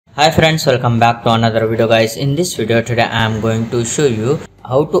Hi friends, welcome back to another video guys. In this video today I am going to show you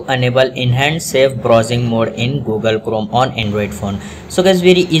how to enable enhanced safe browsing mode in Google Chrome on Android phone. So guys,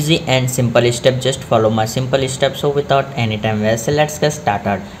 very easy and simple step, just follow my simple steps. So without any time waste, let's get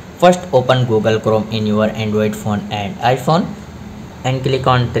started. First open Google Chrome in your Android phone and iPhone and click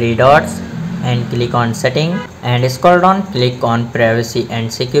on three dots and click on setting and scroll down, click on privacy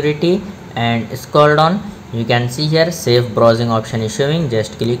and security and scroll down. You can see here safe browsing option is showing,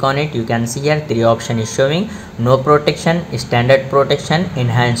 just click on it. You can see here three option is showing: no protection, standard protection,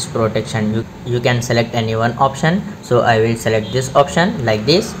 enhanced protection. You can select any one option, so I will select this option like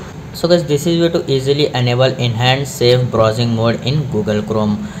this. So guys, this is way to easily enable enhanced safe browsing mode in Google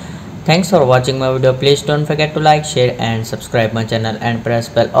Chrome. Thanks for watching my video. Please don't forget to like, share and subscribe my channel and press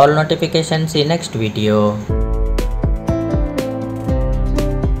bell all notifications. See you next video.